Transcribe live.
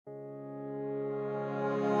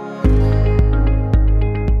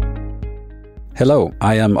Hello,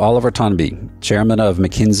 I am Oliver Tonby, Chairman of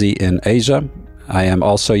McKinsey in Asia. I am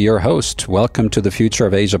also your host. Welcome to the Future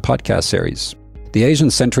of Asia podcast series. The Asian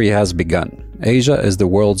century has begun. Asia is the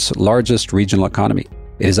world's largest regional economy.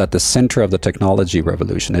 It is at the center of the technology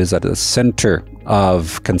revolution. It is at the center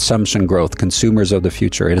of consumption growth, consumers of the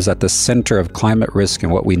future. It is at the center of climate risk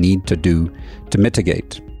and what we need to do to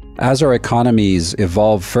mitigate. As our economies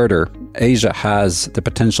evolve further, Asia has the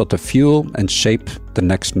potential to fuel and shape the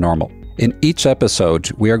next normal. In each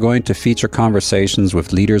episode, we are going to feature conversations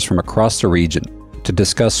with leaders from across the region to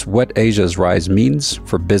discuss what Asia's rise means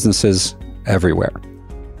for businesses everywhere.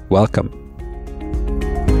 Welcome.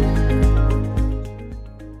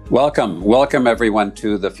 Welcome everyone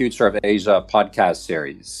to the Future of Asia podcast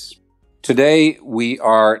series. Today, we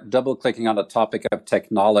are double-clicking on the topic of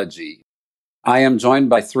technology. I am joined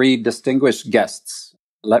by three distinguished guests.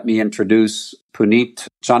 Let me introduce Puneet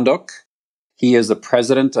Chandok. He is the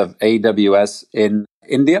president of AWS in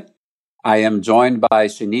India. I am joined by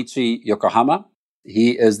Shinichi Yokohama.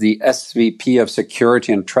 He is the SVP of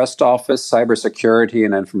Security and Trust Office, Cybersecurity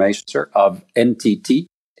and Information of NTT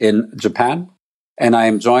in Japan. And I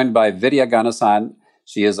am joined by Vidya Ganasan.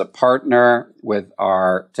 She is a partner with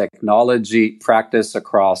our technology practice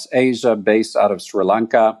across Asia, based out of Sri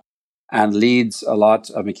Lanka, and leads a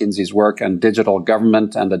lot of McKinsey's work on digital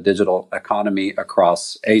government and the digital economy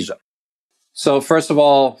across Asia. So first of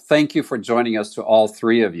all, thank you for joining us to all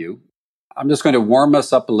three of you. I'm just going to warm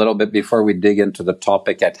us up a little bit before we dig into the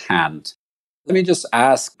topic at hand. Let me just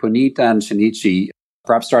ask Puneet and Shinichi,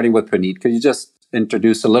 perhaps starting with Puneet, could you just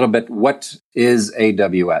introduce a little bit what is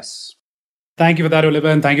AWS? Thank you for that, Oliver,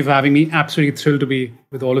 and thank you for having me. Absolutely thrilled to be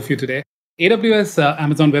with all of you today. AWS,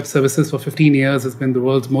 Amazon Web Services, for 15 years has been the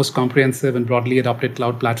world's most comprehensive and broadly adopted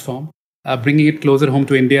cloud platform. Bringing it closer home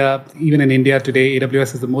to India, even in India today,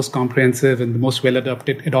 AWS is the most comprehensive and the most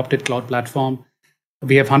well-adopted cloud platform.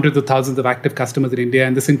 We have hundreds of thousands of active customers in India,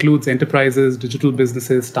 and this includes enterprises, digital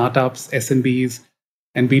businesses, startups, SMBs,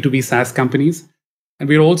 and B2B SaaS companies. And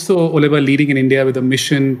we're also, Oliver, leading in India with a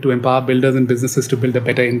mission to empower builders and businesses to build a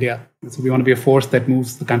better India. And so we want to be a force that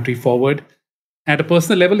moves the country forward. At a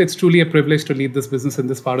personal level, it's truly a privilege to lead this business in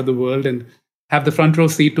this part of the world and have the front row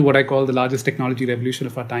seat to what I call the largest technology revolution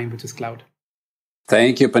of our time, which is cloud.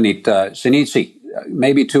 Thank you, Puneet. Shinichi,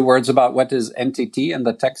 maybe 2 words about what is NTT in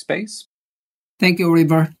the tech space? Thank you,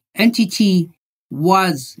 Oliver. NTT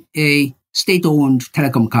was a state-owned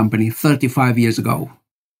telecom company 35 years ago.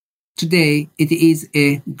 Today, it is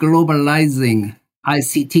a globalizing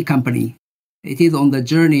ICT company. It is on the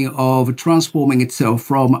journey of transforming itself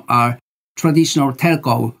from a traditional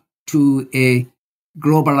telco to a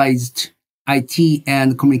globalized IT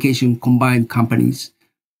and communication combined companies.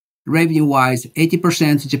 Revenue-wise,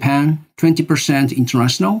 80% Japan, 20%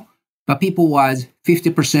 international, but people-wise,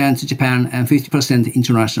 50% Japan and 50%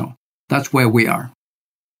 international. That's where we are.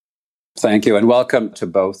 Thank you, and welcome to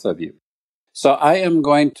both of you. So I am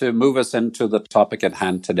going to move us into the topic at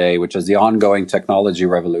hand today, which is the ongoing technology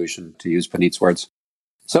revolution, to use Puneet's words.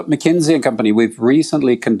 So McKinsey and Company, we've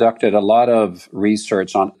recently conducted a lot of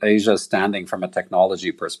research on Asia's standing from a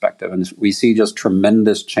technology perspective, and we see just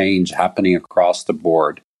tremendous change happening across the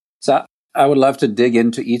board. So I would love to dig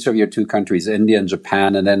into each of your two countries, India and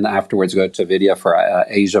Japan, and then afterwards go to Vidya for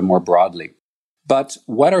Asia more broadly. But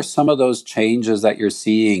what are some of those changes that you're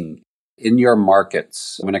seeing in your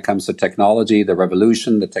markets when it comes to technology, the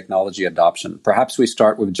revolution, the technology adoption? Perhaps we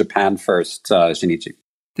start with Japan first, Shinichi.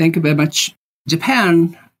 Thank you very much.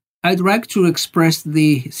 Japan, I'd like to express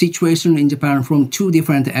the situation in Japan from two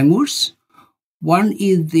different angles. One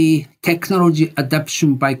is the technology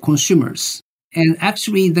adoption by consumers. And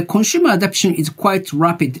actually, the consumer adoption is quite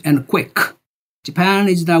rapid and quick. Japan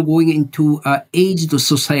is now going into an aged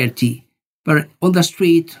society. But on the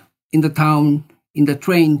street, in the town, in the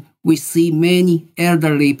train, we see many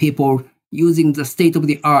elderly people using the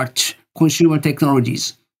state-of-the-art consumer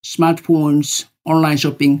technologies, smartphones, online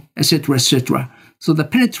shopping, etc., etc. So the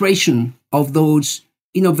penetration of those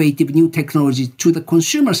innovative new technologies to the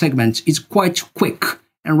consumer segment is quite quick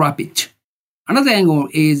and rapid. Another angle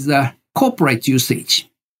is corporate usage.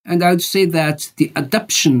 And I would say that the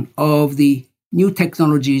adoption of the new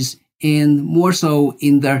technologies and more so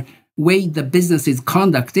in the way the business is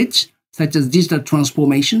conducted, such as digital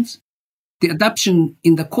transformations, the adoption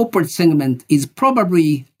in the corporate segment is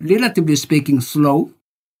probably, relatively speaking, slow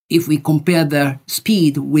if we compare the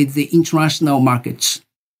speed with the international markets.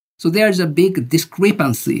 So there's a big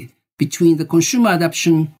discrepancy between the consumer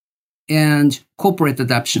adoption and corporate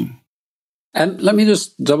adoption. And let me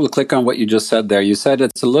just double click on what you just said there. You said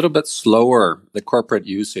it's a little bit slower, the corporate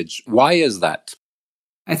usage. Why is that?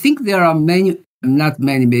 I think there are many not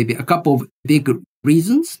many, maybe a couple of big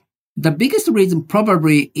reasons. The biggest reason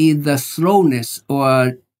probably is the slowness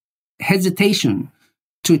or hesitation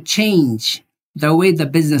to change the way the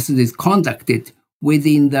business is conducted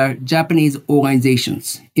within the Japanese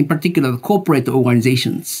organizations, in particular the corporate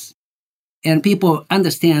organizations. And people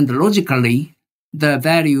understand logically the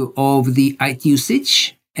value of the IT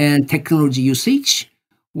usage and technology usage,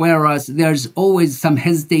 whereas there's always some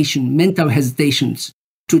hesitation, mental hesitations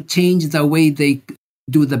to change the way they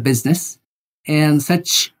do the business, and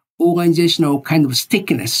such organizational kind of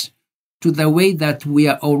stickiness to the way that we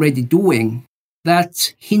are already doing,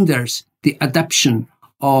 that hinders the adoption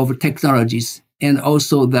of technologies and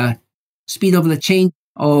also the speed of the change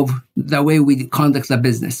of the way we conduct the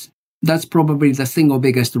business. That's probably the single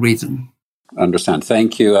biggest reason. Understand.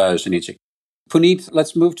 Thank you, Shinichi. Puneet,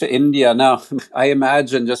 let's move to India. Now, I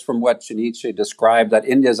imagine just from what Shinichi described that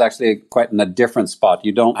India is actually quite in a different spot.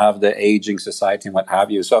 You don't have the aging society and what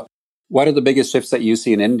have you. So what are the biggest shifts that you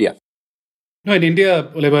see in India? No, in India,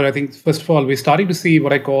 Oliver, I think, first of all, we're starting to see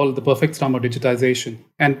what I call the perfect storm of digitization.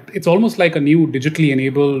 And it's almost like a new digitally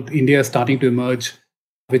enabled India starting to emerge,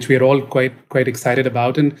 which we are all quite excited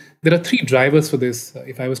about. And there are three drivers for this,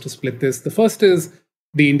 if I was to split this. The first is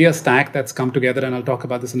the India stack that's come together, and I'll talk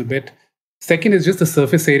about this in a bit. Second is just the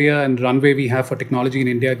surface area and runway we have for technology in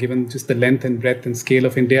India, given just the length and breadth and scale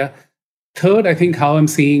of India. Third, I think how I'm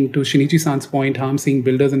seeing, to Shinichi-san's point, how I'm seeing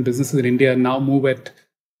builders and businesses in India now move at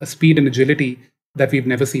a speed and agility that we've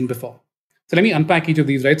never seen before. So let me unpack each of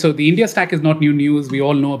these, right? So the India stack is not new news. We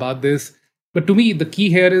all know about this. But to me, the key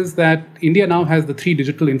here is that India now has the three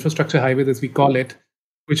digital infrastructure highways, as we call it,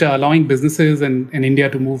 which are allowing businesses and India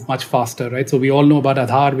to move much faster, right? So we all know about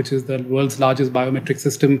Aadhaar, which is the world's largest biometric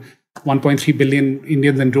system, 1.3 billion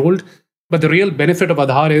Indians enrolled. But the real benefit of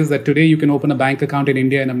Aadhaar is that today you can open a bank account in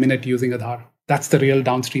India in a minute using Aadhaar. That's the real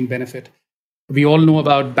downstream benefit. We all know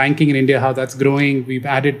about banking in India, how that's growing. We've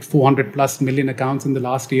added 400 plus million accounts in the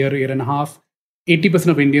last year and a half. 80%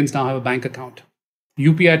 of Indians now have a bank account.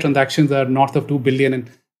 UPI transactions are north of 2 billion. And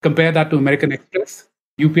compare that to American Express.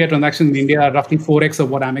 UPI transactions in India are roughly 4x of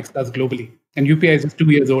what Amex does globally. And UPI is just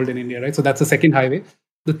 2 years old in India, right? So that's the second highway.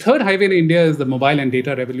 The third highway in India is the mobile and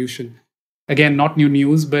data revolution. Again, not new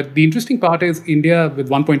news, but the interesting part is India, with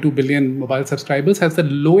 1.2 billion mobile subscribers, has the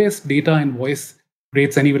lowest data and voice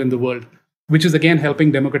rates anywhere in the world, which is again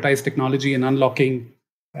helping democratize technology and unlocking,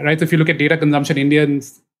 right? So if you look at data consumption,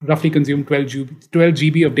 Indians roughly consume 12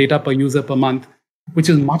 GB of data per user per month, which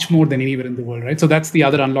is much more than anywhere in the world, right? So that's the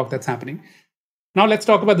other unlock that's happening. Now let's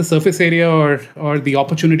talk about the surface area or the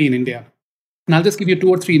opportunity in India. And I'll just give you 2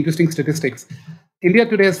 or 3 interesting statistics. India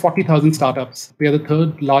today has 40,000 startups. We are the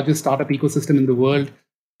third largest startup ecosystem in the world,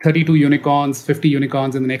 32 unicorns, 50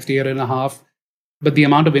 unicorns in the next year and a half. But the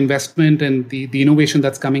amount of investment and the innovation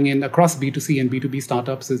that's coming in across B2C and B2B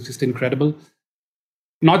startups is just incredible.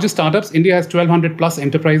 Not just startups, India has 1,200 plus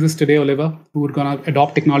enterprises today, Oliver, who are going to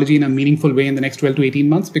adopt technology in a meaningful way in the next 12 to 18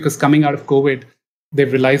 months, because coming out of COVID,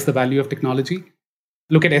 they've realized the value of technology.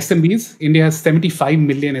 Look at SMBs. India has 75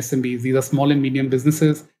 million SMBs. These are small and medium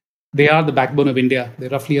businesses. They are the backbone of India. They're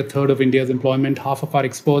roughly a third of India's employment, half of our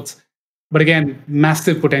exports. But again,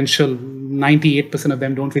 massive potential. 98% of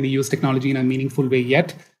them don't really use technology in a meaningful way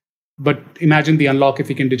yet. But imagine the unlock if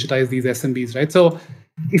we can digitize these SMBs, right? So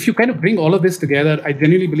if you kind of bring all of this together, I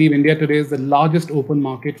genuinely believe India today is the largest open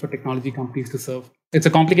market for technology companies to serve. It's a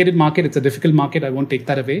complicated market. It's a difficult market. I won't take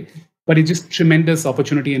that away. But it's just tremendous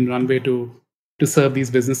opportunity and runway to serve these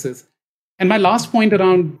businesses. And my last point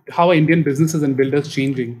around how are Indian businesses and builders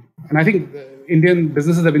changing. And I think Indian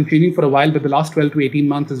businesses have been changing for a while, but the last 12 to 18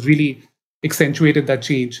 months has really accentuated that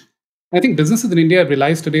change. I think businesses in India have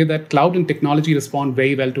realized today that cloud and technology respond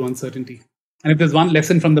very well to uncertainty. And if there's one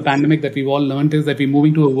lesson from the pandemic that we've all learned, is that we're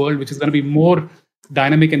moving to a world which is going to be more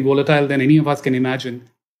dynamic and volatile than any of us can imagine.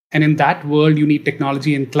 And in that world, you need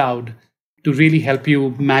technology and cloud to really help you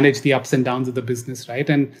manage the ups and downs of the business, right?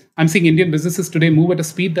 And I'm seeing Indian businesses today move at a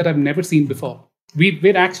speed that I've never seen before.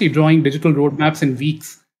 We're actually drawing digital roadmaps in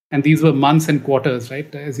weeks, and these were months and quarters,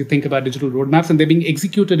 right? As you think about digital roadmaps, and they're being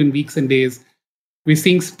executed in weeks and days. We're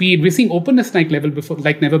seeing speed, we're seeing openness like never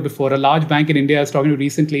before. A large bank in India I was talking to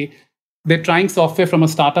recently, they're trying software from a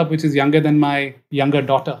startup which is younger than my younger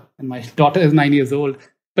daughter, and my daughter is 9 years old.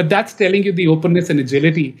 But that's telling you the openness and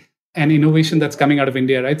agility and innovation that's coming out of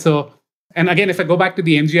India, right? So, and again, if I go back to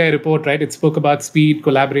the MGI report, right, it spoke about speed,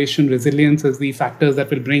 collaboration, resilience as the factors that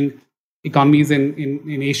will bring economies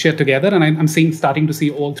in Asia together. And I'm starting to see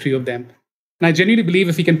all three of them. And I genuinely believe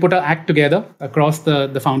if we can put our act together across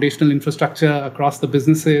the foundational infrastructure, across the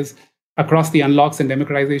businesses, across the unlocks and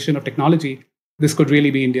democratization of technology, this could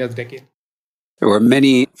really be India's decade. There were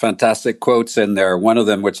many fantastic quotes in there. One of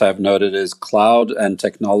them, which I've noted, is cloud and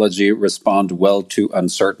technology respond well to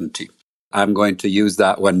uncertainty. I'm going to use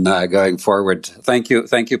that one going forward. Thank you.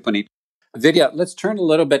 Thank you, Puneet. Vidya, let's turn a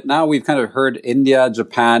little bit now. We've kind of heard India,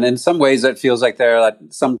 Japan. In some ways, it feels like they're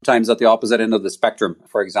sometimes at the opposite end of the spectrum,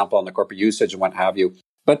 for example, on the corporate usage and what have you.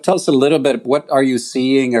 But tell us a little bit, what are you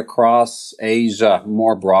seeing across Asia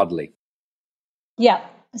more broadly? Yeah.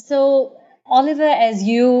 So, Oliver, as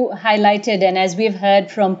you highlighted, and as we've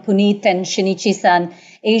heard from Puneet and Shinichi-san,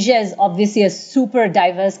 Asia is obviously a super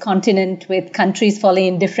diverse continent with countries falling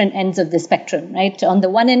in different ends of the spectrum, right? On the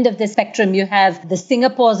one end of the spectrum, you have the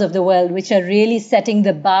Singapores of the world, which are really setting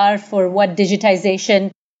the bar for what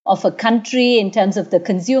digitization of a country in terms of the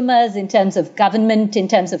consumers, in terms of government, in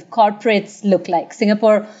terms of corporates look like.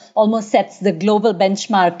 Singapore almost sets the global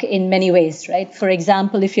benchmark in many ways, right? For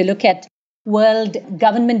example, if you look at world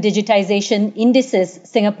government digitization indices,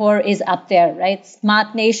 Singapore is up there, right?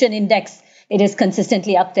 Smart Nation Index, it is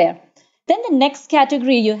consistently up there. Then the next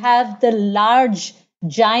category, you have the large,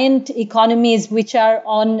 giant economies which are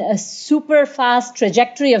on a super fast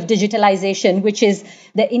trajectory of digitalization, which is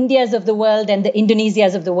the Indias of the world and the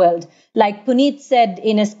Indonesias of the world. Like Puneet said,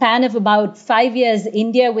 in a span of about 5 years,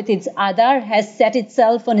 India with its Aadhaar has set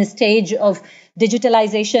itself on a stage of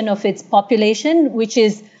digitalization of its population, which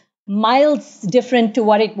is miles different to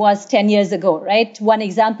what it was 10 years ago, right? One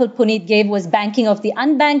example Puneet gave was banking of the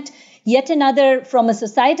unbanked. Yet another, from a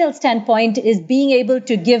societal standpoint, is being able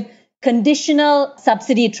to give conditional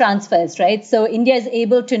subsidy transfers, right? So India is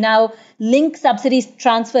able to now link subsidy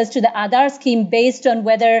transfers to the Aadhaar scheme based on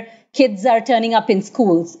whether kids are turning up in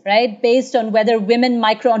schools, right? Based on whether women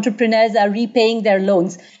micro-entrepreneurs are repaying their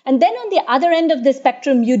loans. And then on the other end of the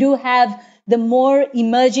spectrum, you do have the more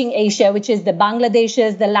emerging Asia, which is the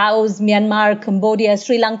Bangladeshs, the Laos, Myanmar, Cambodia,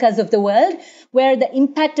 Sri Lankas of the world, where the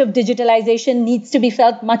impact of digitalization needs to be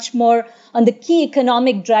felt much more on the key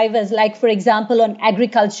economic drivers, like, for example, on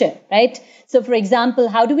agriculture, right? So, for example,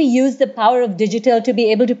 how do we use the power of digital to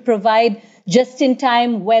be able to provide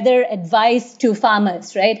just-in-time weather advice to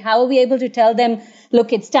farmers, right? How are we able to tell them,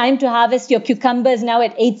 look, it's time to harvest your cucumbers now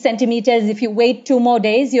at 8 centimeters. If you wait 2 more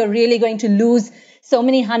days, you're really going to lose so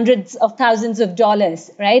many hundreds of thousands of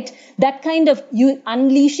dollars, right? That kind of you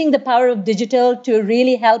unleashing the power of digital to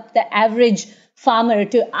really help the average farmer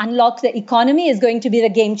to unlock the economy is going to be the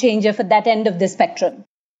game changer for that end of the spectrum.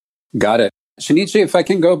 Got it. Shinichi, if I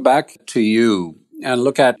can go back to you and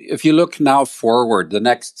if you look now forward, the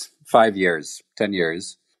next 5 years, 10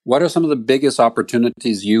 years, what are some of the biggest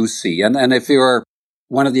opportunities you see? And if you're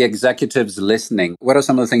one of the executives listening, what are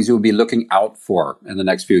some of the things you will be looking out for in the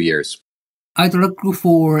next few years? I'd look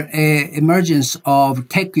for an emergence of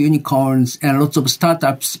tech unicorns and lots of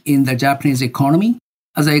startups in the Japanese economy.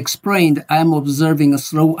 As I explained, I'm observing a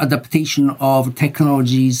slow adaptation of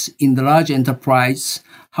technologies in the large enterprise.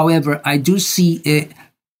 However, I do see an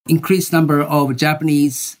increased number of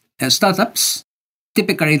Japanese startups.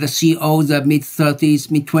 Typically, the CEOs are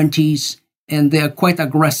mid-30s, mid-20s, and they are quite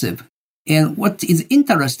aggressive. And what is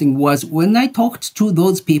interesting was when I talked to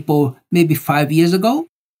those people maybe 5 years ago,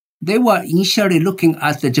 they were initially looking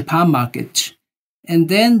at the Japan market, and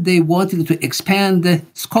then they wanted to expand the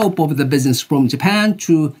scope of the business from Japan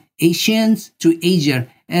to Asians to Asia,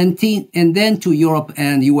 and then to Europe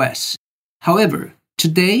and US. However,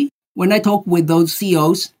 today, when I talk with those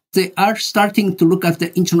CEOs, they are starting to look at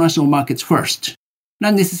the international markets first,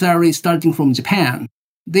 not necessarily starting from Japan.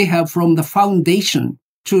 They have from the foundation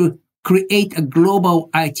to create a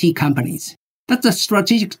global IT companies. That's a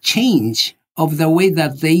strategic change of the way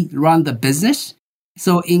that they run the business.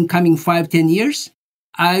 So in coming 5-10 years,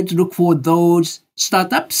 I'd look for those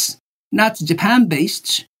startups, not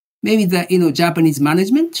Japan-based, maybe the Japanese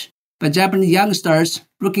management, but Japanese youngsters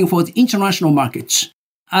looking for the international markets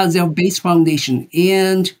as their base foundation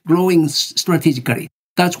and growing strategically.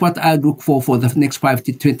 That's what I'd look for the next 5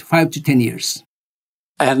 to 10 years.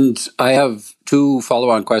 And I have 2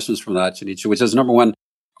 follow-on questions from that, Shinichi, which is number one,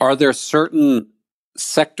 are there certain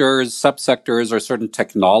sectors, subsectors, or certain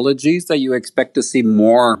technologies that you expect to see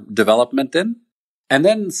more development in? And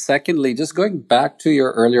then secondly, just going back to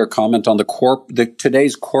your earlier comment on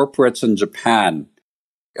today's corporates in Japan,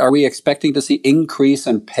 are we expecting to see increase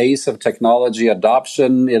in pace of technology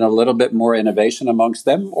adoption in a little bit more innovation amongst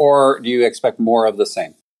them, or do you expect more of the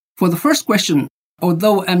same? For the first question,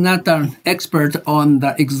 although I'm not an expert on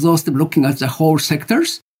the exhaustive looking at the whole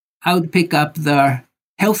sectors, I would pick up the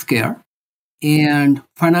healthcare and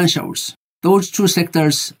financials. Those 2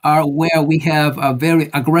 sectors are where we have a very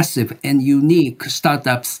aggressive and unique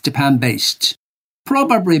startups, Japan-based.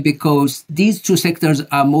 Probably because these 2 sectors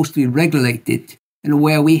are mostly regulated and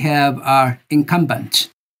where we have our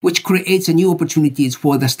incumbent, which creates new opportunities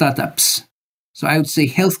for the startups. So I would say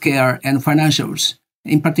healthcare and financials,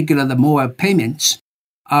 in particular the mobile payments,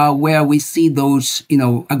 are where we see those,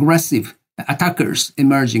 aggressive attackers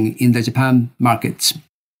emerging in the Japan markets.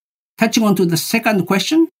 Touching on to the second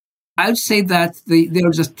question, I would say that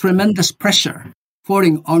there's a tremendous pressure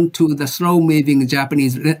falling onto the slow-moving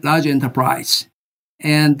Japanese large enterprise.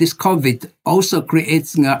 And this COVID also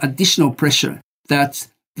creates additional pressure that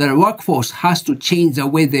the workforce has to change the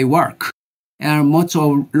way they work. And lots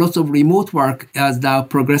of remote work is now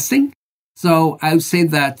progressing. So I would say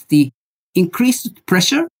that the increased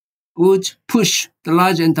pressure would push the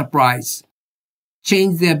large enterprise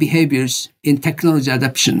change their behaviors in technology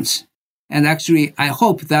adoptions. And actually, I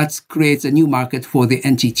hope that creates a new market for the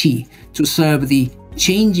NTT to serve the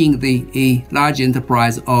changing the large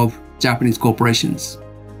enterprise of Japanese corporations.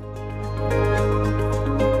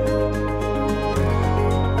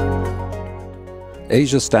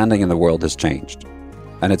 Asia's standing in the world has changed,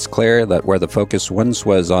 and it's clear that where the focus once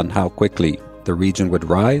was on how quickly the region would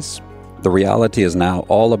rise, the reality is now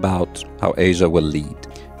all about how Asia will lead.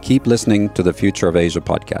 Keep listening to the Future of Asia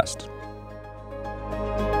podcast.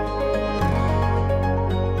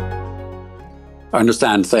 I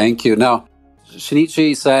understand. Thank you. Now,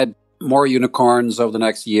 Shinichi said more unicorns over the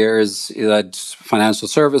next years, financial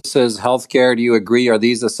services, healthcare. Do you agree? Are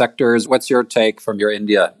these the sectors? What's your take from your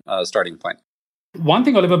India starting point? One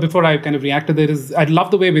thing, Oliver, before I kind of react to that is, I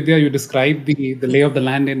love the way, Vidya, you described the lay of the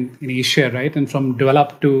land in Asia, right? And from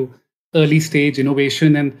developed to early stage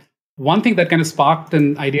innovation. And one thing that kind of sparked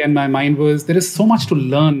an idea in my mind was there is so much to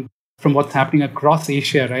learn from what's happening across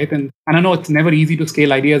Asia, right? And I know it's never easy to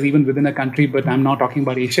scale ideas even within a country, but I'm not talking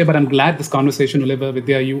about Asia. But I'm glad this conversation, Oliver,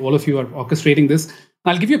 Vidya, all of you are orchestrating this.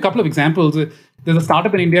 I'll give you a couple of examples. There's a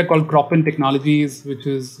startup in India called Cropin Technologies,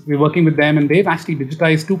 we're working with them, and they've actually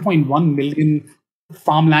digitized 2.1 million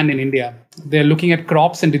farmland in India. They're looking at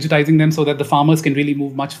crops and digitizing them so that the farmers can really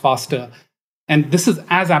move much faster. And this is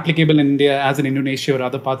as applicable in India as in Indonesia or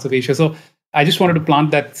other parts of Asia. So I just wanted to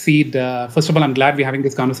plant that seed. First of all, I'm glad we're having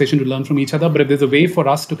this conversation to learn from each other. But if there's a way for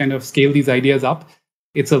us to kind of scale these ideas up,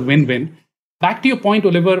 it's a win-win. Back to your point,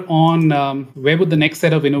 Oliver, on where would the next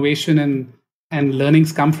set of innovation and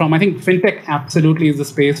learnings come from? I think fintech absolutely is the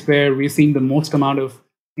space where we're seeing the most amount of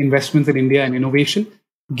investments in India and innovation,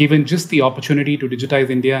 given just the opportunity to digitize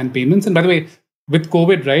India and payments. And by the way, with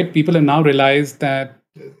COVID, right, people have now realized that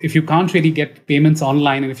if you can't really get payments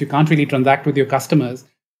online and if you can't really transact with your customers,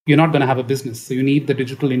 you're not going to have a business. So you need the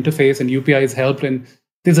digital interface, and UPI's help. And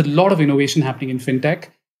there's a lot of innovation happening in fintech.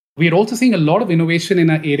 We're also seeing a lot of innovation in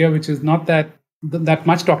an area which is not that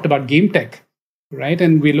much talked about, game tech, right?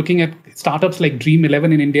 And we're looking at startups like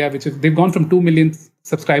Dream11 in India, they've gone from 2 million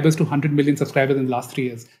subscribers to 100 million subscribers in the last 3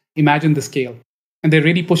 years. Imagine the scale. And they're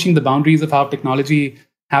really pushing the boundaries of how technology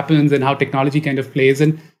happens and how technology kind of plays.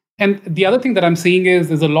 And the other thing that I'm seeing is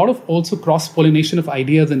there's a lot of also cross-pollination of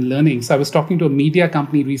ideas and learning. So I was talking to a media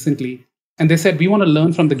company recently, and they said, we want to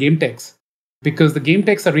learn from the game techs, because the game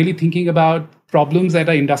techs are really thinking about problems at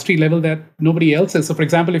an industry level that nobody else is. So for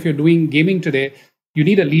example, if you're doing gaming today, you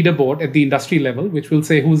need a leaderboard at the industry level, which will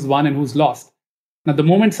say who's won and who's lost. Now, the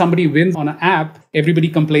moment somebody wins on an app, everybody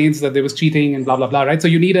complains that there was cheating and blah, blah, blah, right? So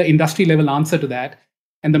you need an industry level answer to that.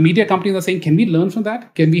 And the media companies are saying, can we learn from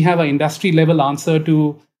that? Can we have an industry level answer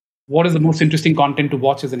to what is the most interesting content to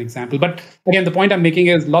watch, as an example? But again, the point I'm making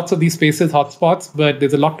is lots of these spaces, hotspots, but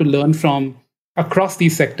there's a lot to learn from across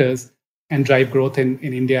these sectors and drive growth in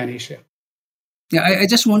India and Asia. Yeah, I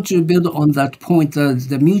just want to build on that point,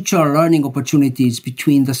 the mutual learning opportunities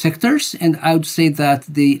between the sectors. And I would say that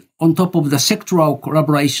on top of the sectoral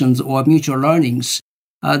collaborations or mutual learnings,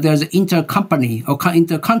 there's inter-company or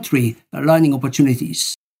inter-country learning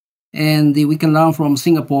opportunities. And we can learn from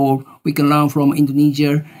Singapore, we can learn from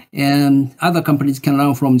Indonesia, and other companies can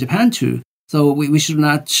learn from Japan too. So we should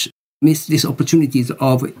not miss these opportunities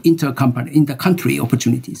of inter-country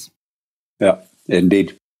opportunities. Yeah,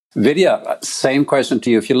 indeed. Vidya, same question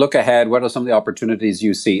to you. If you look ahead, what are some of the opportunities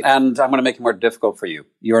you see? And I'm going to make it more difficult for you.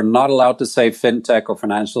 You're not allowed to say fintech or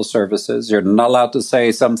financial services. You're not allowed to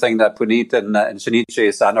say something that Puneet and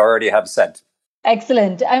Shinichi-san already have said.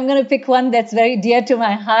 Excellent. I'm going to pick one that's very dear to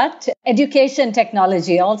my heart. Education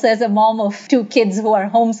technology. Also, as a mom of 2 kids who are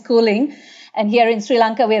homeschooling, and here in Sri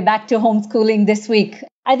Lanka, we're back to homeschooling this week.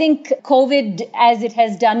 I think COVID, as it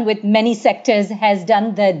has done with many sectors, has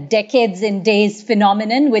done the decades in days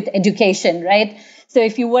phenomenon with education, right? So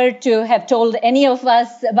if you were to have told any of us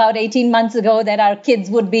about 18 months ago that our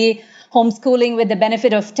kids would be homeschooling with the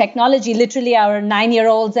benefit of technology, literally our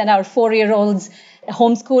 9-year-olds and our 4-year-olds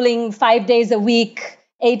homeschooling 5 days a week,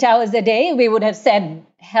 8 hours a day, we would have said,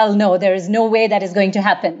 hell no, there is no way that is going to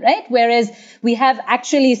happen, right? Whereas we have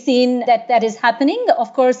actually seen that that is happening.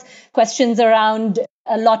 Of course, questions around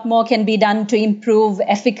a lot more can be done to improve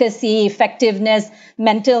efficacy, effectiveness,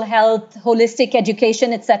 mental health, holistic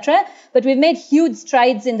education, etc. But we've made huge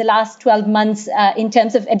strides in the last 12 months in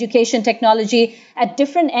terms of education technology at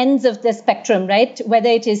different ends of the spectrum, right? Whether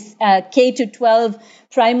it is K to 12,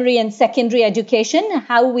 primary and secondary education,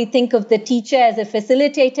 how we think of the teacher as a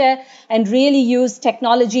facilitator and really use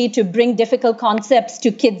technology to bring difficult concepts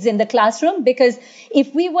to kids in the classroom. Because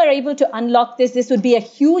if we were able to unlock this, this would be a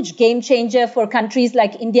huge game changer for countries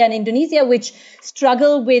like India and Indonesia, which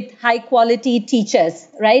struggle with high quality teachers,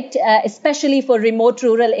 right? Especially for remote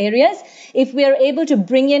rural areas. If we are able to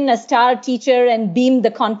bring in a star teacher and beam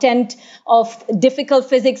the content of difficult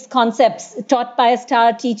physics concepts taught by a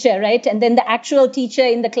star teacher, right? And then the actual teacher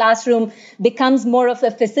in the classroom becomes more of a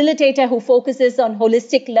facilitator who focuses on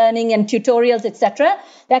holistic learning and tutorials, etc.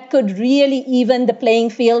 That could really even the playing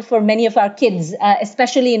field for many of our kids,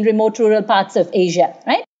 especially in remote rural parts of Asia,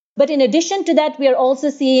 right? But in addition to that, we are also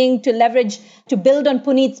seeing to leverage, to build on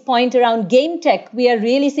Puneet's point around game tech, we are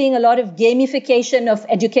really seeing a lot of gamification of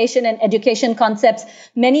education and education concepts.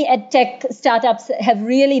 Many ed tech startups have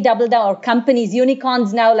really doubled down, or companies,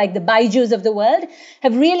 unicorns now like the Baijus of the world,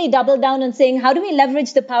 have really doubled down on saying, how do we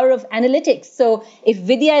leverage the power of analytics? So if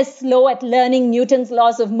Vidya is slow at learning Newton's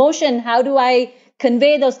laws of motion, how do I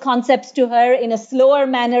convey those concepts to her in a slower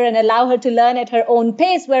manner and allow her to learn at her own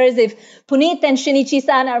pace? Whereas if Puneet and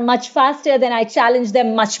Shinichi-san are much faster, then I challenge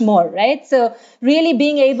them much more, right? So really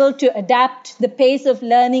being able to adapt the pace of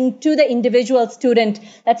learning to the individual student,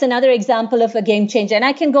 that's another example of a game changer. And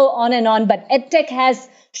I can go on, but EdTech has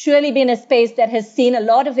surely been a space that has seen a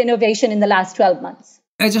lot of innovation in the last 12 months.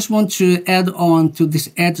 I just want to add on to this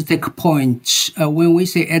EdTech point. When we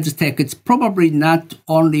say EdTech, it's probably not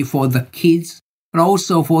only for the kids, but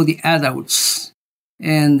also for the adults.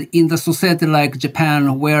 And in the society like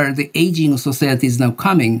Japan, where the aging society is now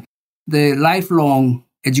coming, the lifelong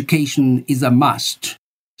education is a must.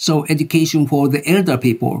 So education for the elder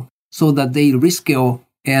people so that they reskill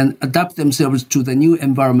and adapt themselves to the new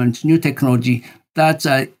environment, new technology, that's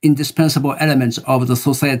an indispensable element of the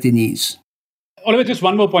society needs. Oliver, just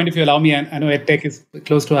one more point, if you allow me. I know EdTech is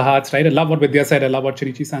close to our hearts, right? I love what Vidya said. I love what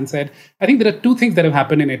Shinichi-san said. I think there are two things that have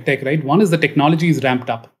happened in EdTech, right? One is the technology is ramped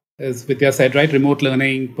up, as Vidya said, right? Remote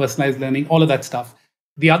learning, personalized learning, all of that stuff.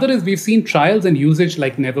 The other is we've seen trials and usage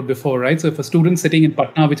like never before, right? So if a student sitting in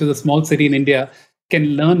Patna, which is a small city in India,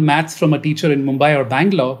 can learn maths from a teacher in Mumbai or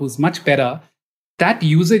Bangalore who's much better, that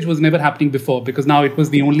usage was never happening before because now it was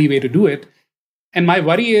the only way to do it. And my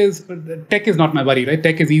worry is, tech is not my worry, right?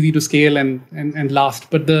 Tech is easy to scale and last,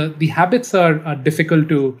 but the habits are difficult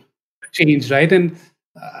to change, right? And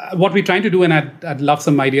what we're trying to do, and I'd love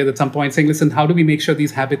some ideas at some point, saying, listen, how do we make sure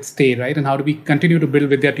these habits stay, right? And how do we continue to build,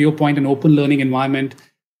 with that, to your point, an open learning environment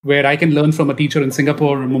where I can learn from a teacher in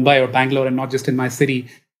Singapore or Mumbai or Bangalore and not just in my city,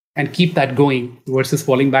 and keep that going versus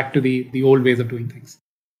falling back to the old ways of doing things.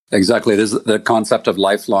 Exactly. This is the concept of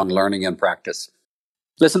lifelong learning and practice.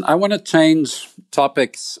 Listen, I want to change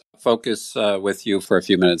topics, focus with you for a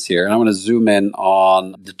few minutes here. And I want to zoom in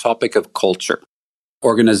on the topic of culture,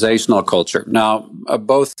 organizational culture. Now,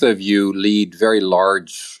 both of you lead very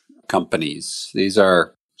large companies. These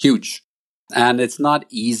are huge. And it's not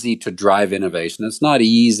easy to drive innovation. It's not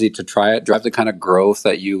easy to drive the kind of growth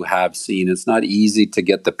that you have seen. It's not easy to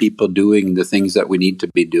get the people doing the things that we need to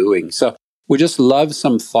be doing. So we just love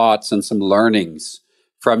some thoughts and some learnings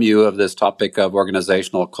from you of this topic of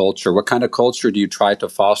organizational culture. What kind of culture do you try to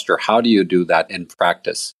foster? How do you do that in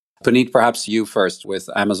practice? Puneet, perhaps you first with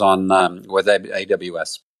Amazon, with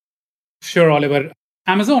AWS. Sure, Oliver.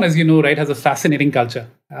 Amazon, as you know, right, has a fascinating culture.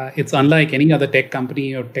 It's unlike any other tech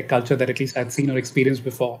company or tech culture that at least I've seen or experienced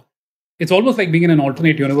before. It's almost like being in an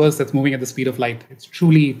alternate universe that's moving at the speed of light. It's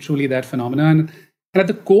truly, truly that phenomenon. And at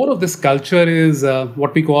the core of this culture is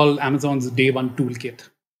what we call Amazon's Day One Toolkit.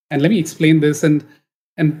 And let me explain this. And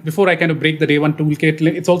before I kind of break the Day One Toolkit,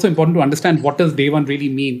 it's also important to understand what does Day One really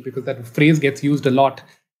mean, because that phrase gets used a lot.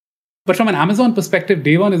 But from an Amazon perspective,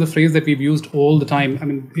 Day One is a phrase that we've used all the time. I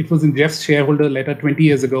mean, it was in Jeff's shareholder letter 20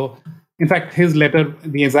 years ago. In fact, his letter,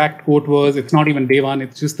 the exact quote was, it's not even Day One,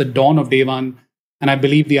 it's just the dawn of Day One. And I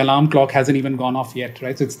believe the alarm clock hasn't even gone off yet,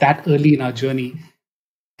 right? So it's that early in our journey.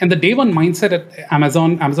 And the Day One mindset at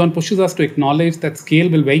Amazon pushes us to acknowledge that scale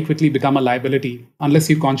will very quickly become a liability unless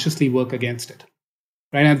you consciously work against it.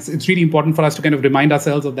 Right? And it's really important for us to kind of remind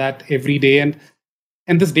ourselves of that every day.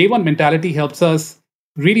 And this Day One mentality helps us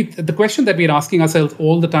really, the question that we're asking ourselves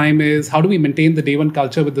all the time is, how do we maintain the Day One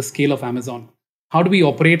culture with the scale of Amazon? how do we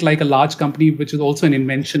operate like a large company, which is also an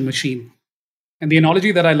invention machine? And the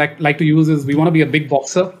analogy that I like to use is we want to be a big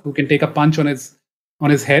boxer who can take a punch on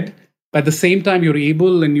his head. But at the same time, you're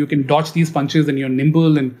able and you can dodge these punches and you're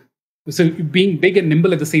nimble. And so being big and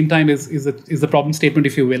nimble at the same time is the problem statement,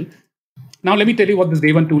 if you will. Now, let me tell you what this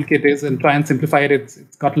Day One toolkit is and try and simplify it.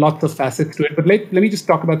 It's got lots of facets to it. But let me just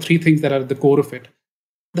talk about three things that are at the core of it.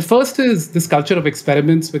 The first is this culture of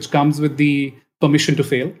experiments, which comes with the permission to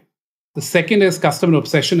fail. The second is customer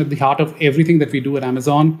obsession at the heart of everything that we do at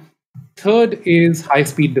Amazon. Third is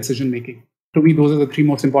high-speed decision-making. To me, those are the three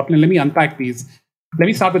most important. And let me unpack these. Let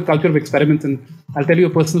me start with culture of experiments. And I'll tell you a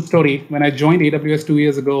personal story. When I joined AWS 2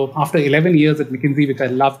 years ago, after 11 years at McKinsey, which I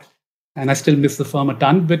loved, and I still miss the firm a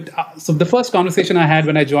ton. But so the first conversation I had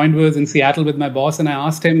when I joined was in Seattle with my boss, and I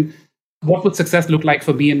asked him, what would success look like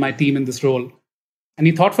for me and my team in this role? And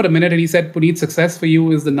he thought for a minute and he said, Puneet, success for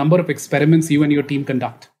you is the number of experiments you and your team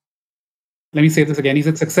conduct. Let me say this again. He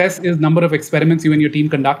said, success is number of experiments you and your team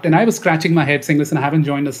conduct. And I was scratching my head saying, listen, I haven't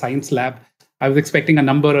joined a science lab. I was expecting a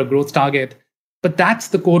number, a growth target. But that's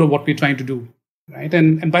the core of what we're trying to do, right?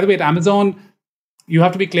 And by the way, at Amazon, you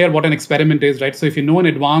have to be clear what an experiment is, right? So if you know in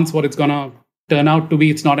advance what it's going to turn out to be,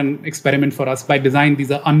 it's not an experiment for us. By design,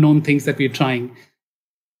 these are unknown things that we're trying.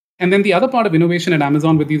 And then the other part of innovation at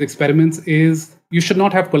Amazon with these experiments is you should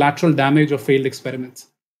not have collateral damage or failed experiments.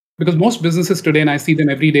 Because most businesses today, and I see them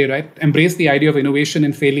every day, right, embrace the idea of innovation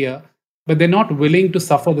and failure, but they're not willing to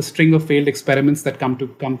suffer the string of failed experiments that come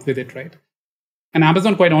with it, right? And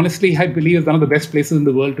Amazon, quite honestly, I believe is one of the best places in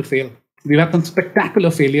the world to fail. We've had some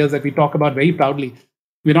spectacular failures that we talk about very proudly.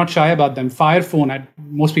 We're not shy about them. Fire Phone,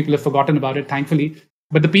 most people have forgotten about it, thankfully.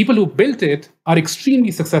 But the people who built it are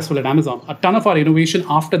extremely successful at Amazon. A ton of our innovation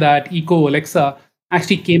after that, Echo, Alexa,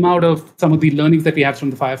 actually came out of some of the learnings that we have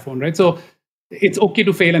from the Fire Phone, right? So it's okay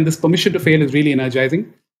to fail, and this permission to fail is really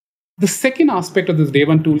energizing. The second aspect of this Day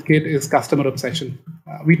One toolkit is customer obsession.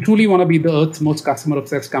 We truly want to be the Earth's most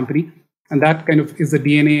customer-obsessed company, and that kind of is the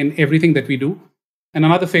DNA in everything that we do. And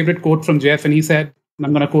another favorite quote from Jeff, and he said, and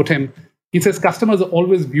I'm going to quote him, he says, customers are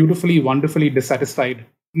always beautifully, wonderfully dissatisfied.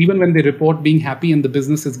 Even when they report being happy and the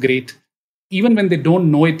business is great. Even when they don't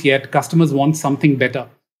know it yet, customers want something better.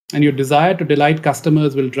 And your desire to delight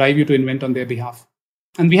customers will drive you to invent on their behalf.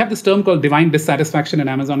 And we have this term called divine dissatisfaction at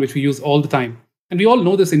Amazon, which we use all the time. And we all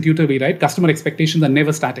know this intuitively, right? Customer expectations are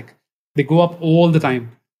never static. They go up all the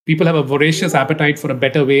time. People have a voracious appetite for a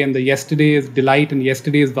better way, and the yesterday's delight and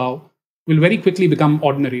yesterday's vow will very quickly become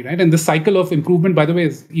ordinary, right? And this cycle of improvement, by the way,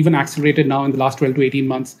 is even accelerated now in the last 12 to 18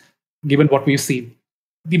 months, given what we've seen.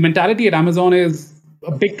 The mentality at Amazon is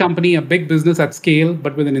a big company, a big business at scale,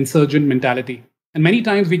 but with an insurgent mentality. And many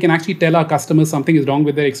times we can actually tell our customers something is wrong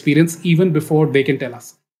with their experience even before they can tell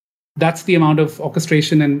us. That's the amount of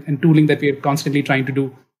orchestration and tooling that we're constantly trying to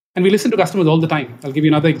do. And we listen to customers all the time. I'll give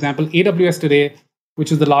you another example. AWS today,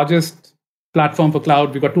 which is the largest platform for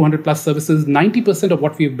cloud, we've got 200 plus services. 90% of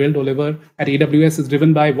what we've built, Oliver, at AWS is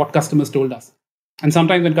driven by what customers told us. And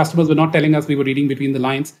sometimes when customers were not telling us, we were reading between the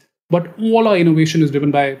lines. But all our innovation is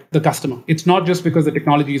driven by the customer. It's not just because the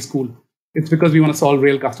technology is cool. It's because we want to solve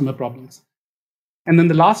real customer problems. And then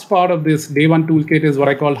the last part of this Day One toolkit is what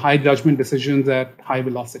I call high judgment decisions at high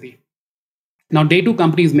velocity. Now, Day Two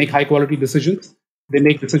companies make high quality decisions. They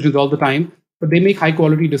make decisions all the time, but they make high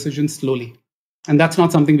quality decisions slowly. And that's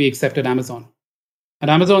not something we accept at Amazon. At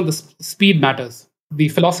Amazon, the speed matters. The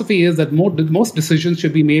philosophy is that most decisions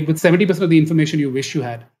should be made with 70% of the information you wish you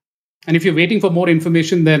had. And if you're waiting for more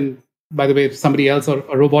information, then, by the way, somebody else or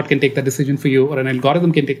a robot can take that decision for you, or an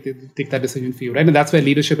algorithm can take that decision for you, right? And that's where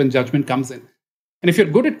leadership and judgment comes in. And if you're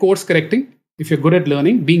good at course correcting, if you're good at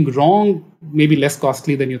learning, being wrong may be less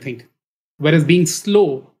costly than you think. Whereas being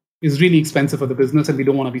slow is really expensive for the business, and we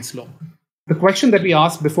don't want to be slow. The question that we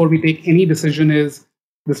ask before we take any decision is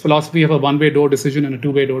this philosophy of a one-way door decision and a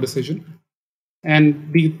two-way door decision.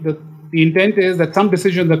 And the intent is that some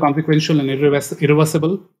decisions are consequential and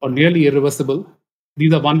irreversible or nearly irreversible.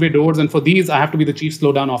 These are one-way doors, and for these, I have to be the chief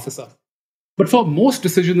slowdown officer. But for most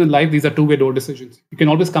decisions in life, these are two-way door decisions. You can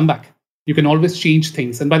always come back. You can always change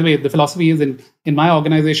things. And by the way, the philosophy is in my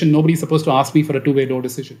organization, nobody's supposed to ask me for a two-way door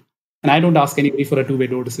decision. And I don't ask anybody for a two-way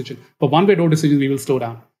door decision. For one-way door decisions, we will slow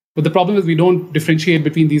down. But the problem is we don't differentiate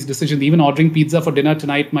between these decisions. Even ordering pizza for dinner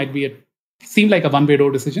tonight might seem like a one-way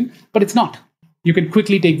door decision, but it's not. You can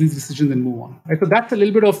quickly take these decisions and move on. Right? So that's a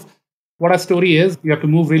little bit of what our story is. You have to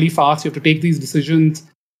move really fast. You have to take these decisions.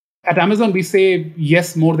 At Amazon, we say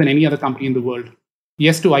yes more than any other company in the world.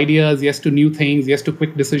 Yes to ideas, yes to new things, yes to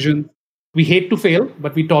quick decisions. We hate to fail,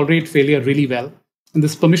 but we tolerate failure really well. And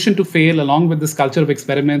this permission to fail, along with this culture of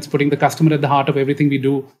experiments, putting the customer at the heart of everything we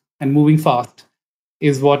do and moving fast,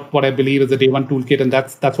 is what I believe is the day one toolkit. And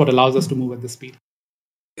that's what allows us to move at this speed.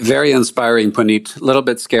 Very inspiring, Puneet. A little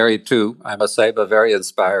bit scary too, I must say, but very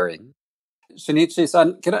inspiring.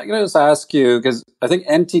 Shinichi-san, can I just ask you, because I think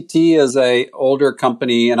NTT is a older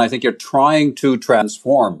company, and I think you're trying to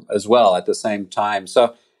transform as well at the same time.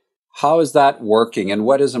 So how is that working, and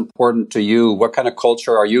what is important to you? What kind of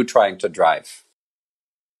culture are you trying to drive?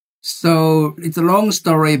 So it's a long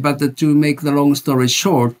story, but to make the long story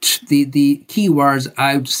short, the key words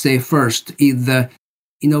I would say first is the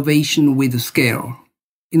innovation with scale.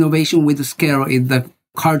 Innovation with scale is the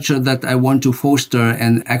culture that I want to foster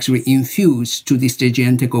and actually infuse to these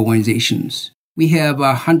gigantic organizations. We have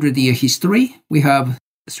a 100-year history. We have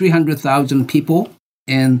 300,000 people,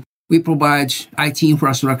 and we provide IT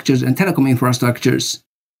infrastructures and telecom infrastructures.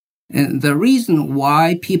 And the reason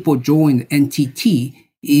why people join NTT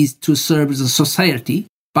is to serve the society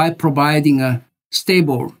by providing a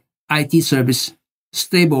stable IT service,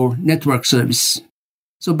 stable network service.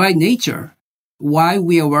 So by nature, why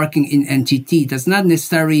we are working in NTT does not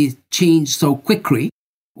necessarily change so quickly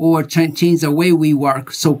or change the way we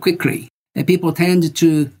work so quickly. And people tend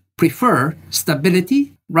to prefer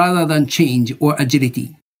stability rather than change or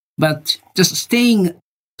agility. But just staying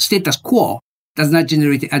status quo does not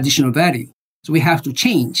generate additional value. So we have to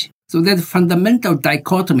change. So there's a fundamental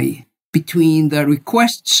dichotomy between the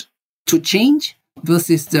requests to change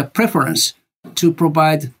versus the preference to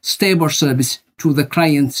provide stable service to the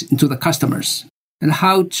clients and to the customers, and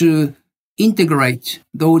how to integrate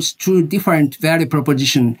those two different value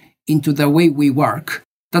propositions into the way we work.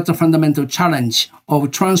 That's a fundamental challenge of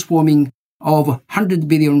transforming of 100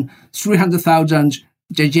 billion, 300,000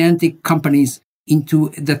 gigantic companies into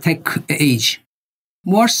the tech age.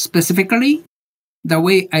 More specifically, the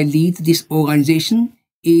way I lead this organization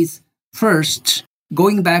is first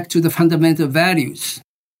going back to the fundamental values.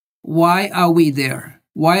 Why are we there?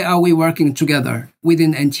 Why are we working together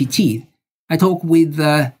within NTT? I talk with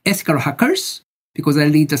ethical hackers because I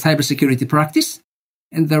lead the cybersecurity practice.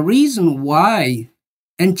 And the reason why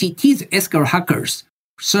NTT's ethical hackers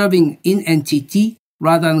serving in NTT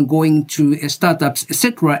rather than going to startups,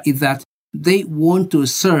 etc., is that they want to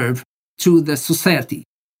serve to the society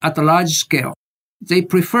at a large scale. They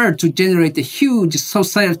prefer to generate a huge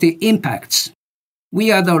society impacts.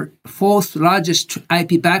 We are the fourth largest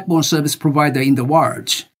IP backbone service provider in the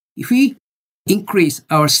world. If we increase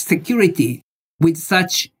our security with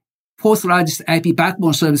such fourth largest IP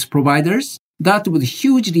backbone service providers, that would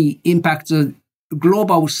hugely impact the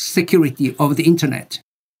global security of the internet.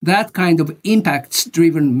 That kind of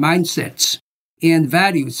impacts-driven mindsets and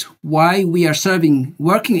values, why we are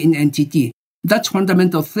working in NTT, that's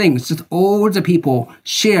fundamental things that all the people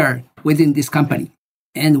share within this company.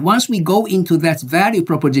 And once we go into that value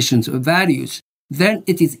propositions or values, then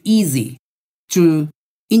it is easy to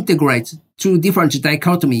integrate two different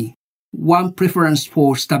dichotomy, one preference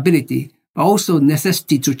for stability, but also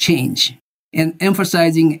necessity to change, and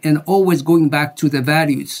emphasizing and always going back to the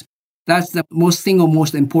values. That's the most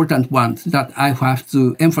important one that I have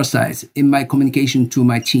to emphasize in my communication to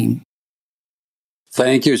my team.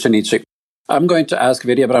 Thank you, Shinichi. I'm going to ask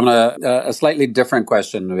Vidya, but I'm going to a slightly different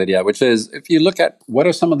question, Vidya, which is, if you look at what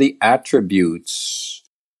are some of the attributes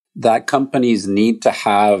that companies need to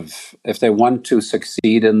have if they want to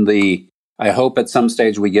succeed in I hope at some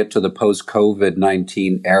stage we get to the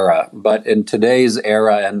post-COVID-19 era, but in today's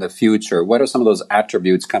era and the future, what are some of those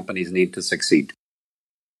attributes companies need to succeed?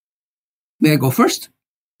 May I go first?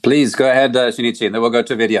 Please, go ahead, Shinichi, and then we'll go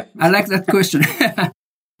to Vidya. I like that question.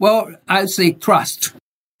 Well, I'd say trust.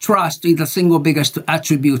 Trust is the single biggest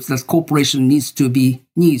attribute that corporation needs to be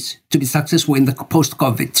successful in the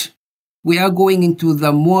post-COVID. We are going into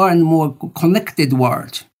the more and more connected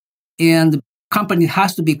world, and company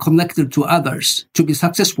has to be connected to others to be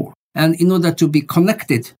successful. And in order to be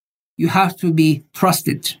connected, you have to be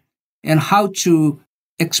trusted, and how to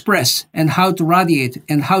express and how to radiate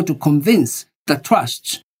and how to convince the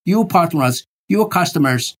trust, your partners, your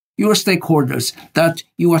customers, your stakeholders, that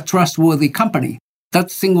you are a trustworthy company.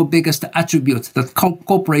 That's the single biggest attribute that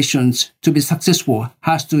corporations to be successful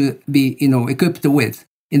has to be, equipped with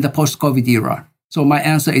in the post-COVID era. So my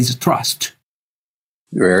answer is trust.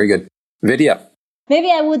 Very good. Vidya.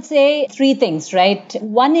 Maybe I would say three things, right?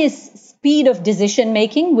 One is speed of decision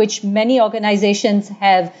making, which many organizations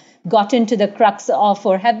have gotten to the crux of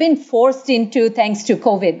or have been forced into thanks to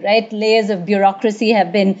COVID, right? Layers of bureaucracy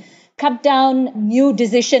have been cut down, new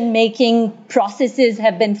decision-making processes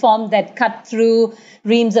have been formed that cut through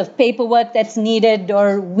reams of paperwork that's needed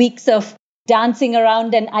or weeks of dancing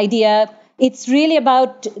around an idea. It's really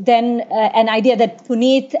about then an idea that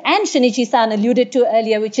Puneet and Shinichi-san alluded to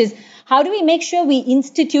earlier, which is how do we make sure we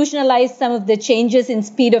institutionalize some of the changes in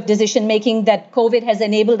speed of decision making that COVID has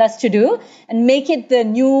enabled us to do and make it the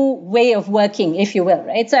new way of working, if you will,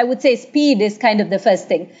 right? So I would say speed is kind of the first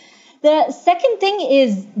thing. The second thing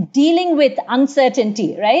is dealing with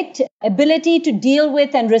uncertainty, right? Ability to deal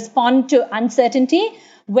with and respond to uncertainty,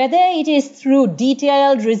 whether it is through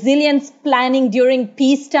detailed resilience planning during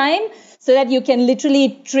peacetime, so that you can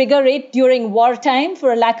literally trigger it during wartime,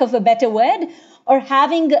 for a lack of a better word, or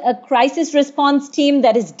having a crisis response team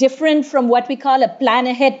that is different from what we call a plan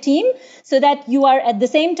ahead team, so that you are at the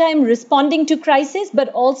same time responding to crisis, but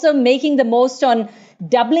also making the most on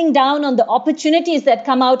doubling down on the opportunities that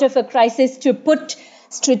come out of a crisis to put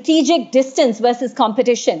strategic distance versus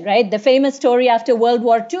competition, right? The famous story after World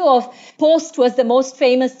War II of Post was the most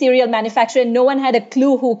famous cereal manufacturer. No one had a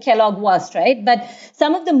clue who Kellogg was, right? But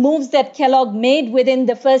some of the moves that Kellogg made within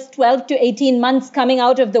the first 12 to 18 months coming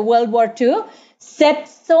out of the World War II set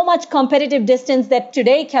so much competitive distance that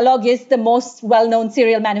today Kellogg is the most well-known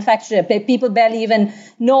cereal manufacturer. People barely even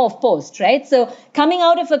know of Post, right? So coming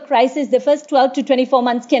out of a crisis, the first 12 to 24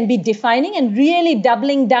 months can be defining, and really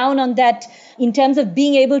doubling down on that in terms of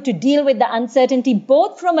being able to deal with the uncertainty,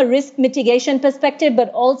 both from a risk mitigation perspective, but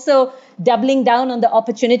also doubling down on the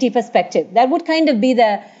opportunity perspective. That would kind of be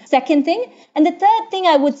the second thing. And the third thing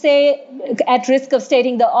I would say, at risk of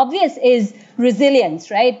stating the obvious, is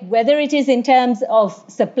resilience, right? Whether it is in terms of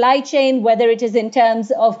supply chain, whether it is in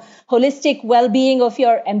terms of holistic well-being of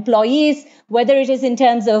your employees, whether it is in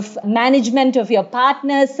terms of management of your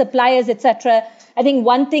partners, suppliers, etc. I think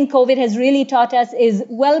one thing COVID has really taught us is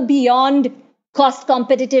well beyond cost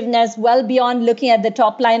competitiveness, well beyond looking at the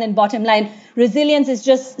top line and bottom line. Resilience is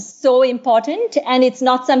just so important, and it's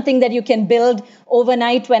not something that you can build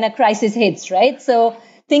overnight when a crisis hits, right? So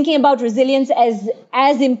thinking about resilience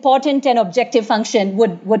as important an objective function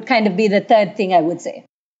would kind of be the third thing I would say.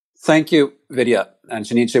 Thank you, Vidya. And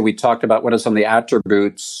Shinichi, we talked about what are some of the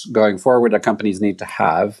attributes going forward that companies need to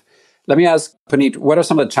have. Let me ask Puneet, what are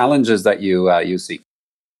some of the challenges that you see?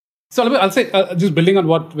 So I'll say, just building on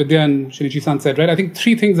what Vidya and Shinichi-san said, right? I think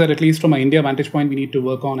three things that, at least from an India vantage point, we need to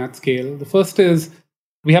work on at scale. The first is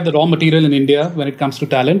we have the raw material in India when it comes to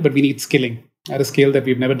talent, but we need skilling at a scale that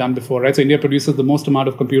we've never done before, right? So India produces the most amount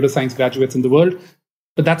of computer science graduates in the world,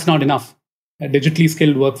 but that's not enough. A digitally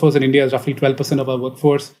skilled workforce in India is roughly 12% of our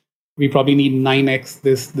workforce. We probably need 9x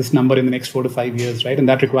this number in the next 4 to 5 years, right? And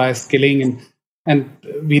that requires skilling. And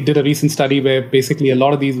we did a recent study where basically a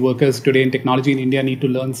lot of these workers today in technology in India need to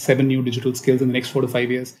learn 7 new digital skills in the next 4 to 5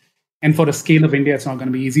 years. And for a scale of India, it's not going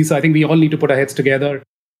to be easy. So I think we all need to put our heads together.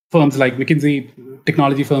 Firms like McKinsey,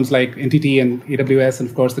 technology firms like NTT and AWS, and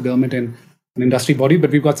of course the government and industry body. But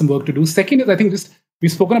we've got some work to do. Second is, I think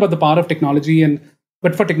we've spoken about the power of technology,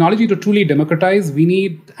 but for technology to truly democratize, we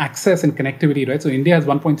need access and connectivity, right? So India has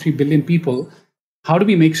 1.3 billion people. How do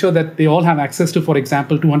we make sure that they all have access to, for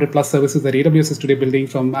example, 200 plus services that AWS is today building,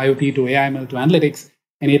 from IoT to AI/ML to analytics?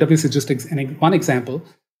 And AWS is just one example.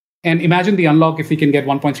 And imagine the unlock if we can get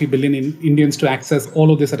 1.3 billion Indians to access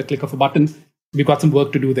all of this at a click of a button. We've got some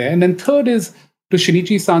work to do there. And then third is, to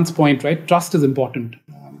Shinichi-san's point, right? Trust is important.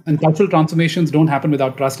 And cultural transformations don't happen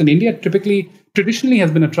without trust. And India traditionally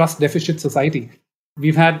has been a trust deficit society.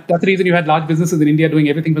 That's the reason you had large businesses in India doing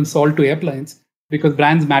everything from salt to airplanes, because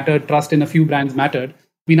brands mattered, trust in a few brands mattered.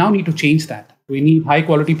 We now need to change that. We need high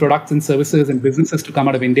quality products and services and businesses to come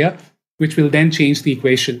out of India, which will then change the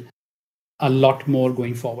equation a lot more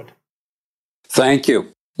going forward. Thank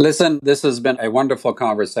you. Listen, this has been a wonderful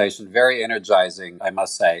conversation, very energizing, I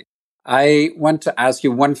must say. I want to ask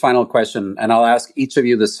you one final question, and I'll ask each of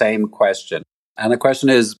you the same question. And the question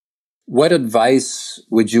is, what advice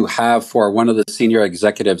would you have for one of the senior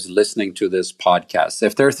executives listening to this podcast?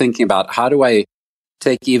 If they're thinking about, how do I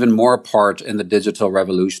take even more part in the digital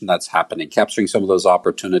revolution that's happening, capturing some of those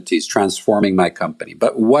opportunities, transforming my company?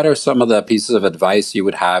 But what are some of the pieces of advice you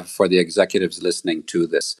would have for the executives listening to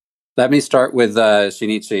this? Let me start with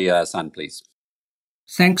Shinichi-san, please.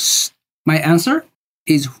 Thanks. My answer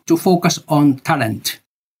is to focus on talent.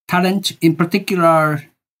 Talent, in particular,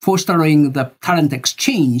 fostering the talent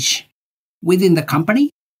exchange within the company,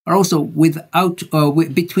 or also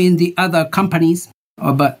between the other companies,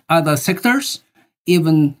 but other sectors,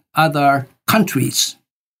 even other countries.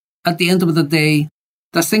 At the end of the day,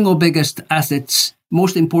 the single biggest assets,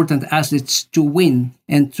 most important assets to win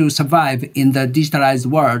and to survive in the digitalized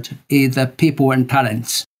world is the people and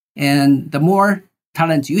talents. And the more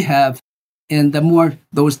talent you have, and the more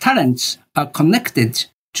those talents are connected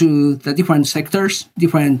to the different sectors,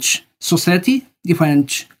 different society,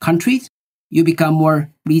 different countries, you become more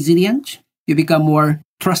resilient, you become more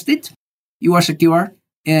trusted, you are secure,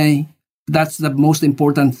 and That's the most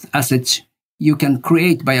important asset you can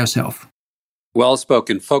create by yourself. Well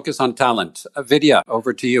spoken. Focus on talent. Vidya,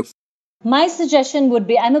 over to you. My suggestion would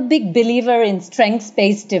be, I'm a big believer in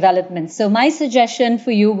strengths-based development. So my suggestion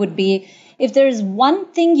for you would be, if there is one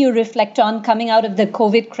thing you reflect on coming out of the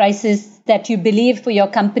COVID crisis that you believe for your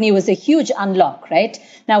company was a huge unlock, right?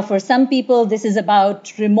 Now, for some people, this is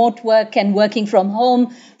about remote work and working from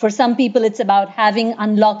home. For some people, it's about having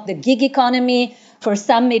unlocked the gig economy. For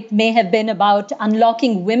some, it may have been about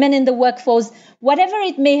unlocking women in the workforce. Whatever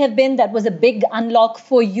it may have been that was a big unlock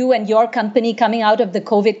for you and your company coming out of the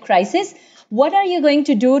COVID crisis, what are you going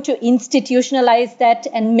to do to institutionalize that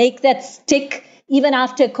and make that stick even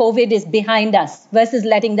after COVID is behind us versus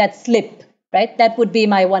letting that slip, right? That would be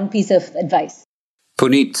my one piece of advice.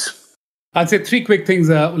 Puneet. I'll say three quick things,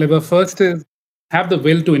 Oliver. First is have the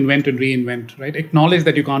will to invent and reinvent, right? Acknowledge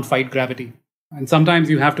that you can't fight gravity. And sometimes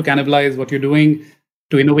you have to cannibalize what you're doing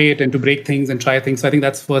to innovate and to break things and try things. So I think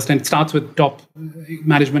that's first. And it starts with top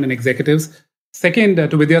management and executives. Second,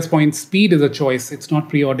 to Vidya's point, speed is a choice. It's not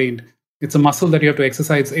preordained. It's a muscle that you have to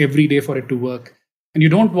exercise every day for it to work. And you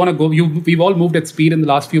don't want to go, we've all moved at speed in the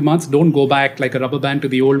last few months. Don't go back like a rubber band to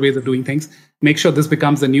the old ways of doing things. Make sure this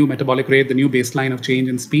becomes the new metabolic rate, the new baseline of change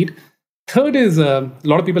and speed. Third is, a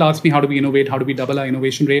lot of people ask me, how do we innovate? How do we double our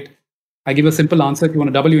innovation rate? I give a simple answer. If you want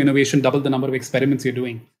to double your innovation, double the number of experiments you're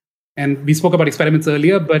doing. And we spoke about experiments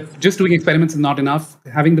earlier, but just doing experiments is not enough.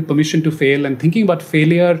 Having the permission to fail and thinking about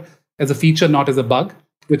failure as a feature, not as a bug,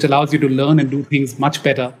 which allows you to learn and do things much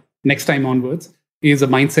better next time onwards, is a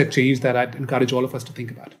mindset change that I'd encourage all of us to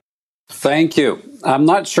think about. Thank you. I'm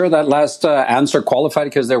not sure that last answer qualified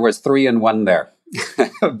because there was 3 in 1 there.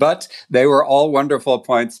 But they were all wonderful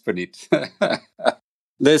points, Puneet.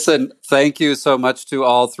 Listen, thank you so much to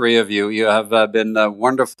all three of you. You have been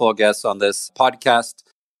wonderful guests on this podcast.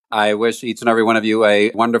 I wish each and every one of you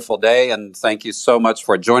a wonderful day, and thank you so much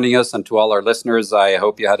for joining us. And to all our listeners, I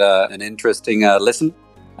hope you had an interesting listen,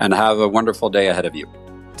 and have a wonderful day ahead of you.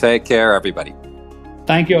 Take care, everybody.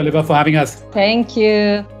 Thank you, Oliver, for having us. Thank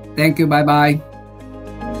you. Thank you. Bye-bye.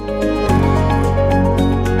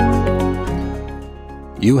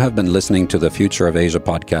 You have been listening to the Future of Asia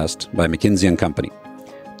podcast by McKinsey & Company.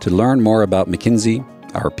 To learn more about McKinsey,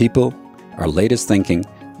 our people, our latest thinking,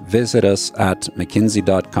 visit us at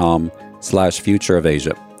mckinsey.com/future of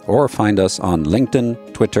Asia or find us on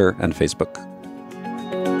LinkedIn, Twitter, and Facebook.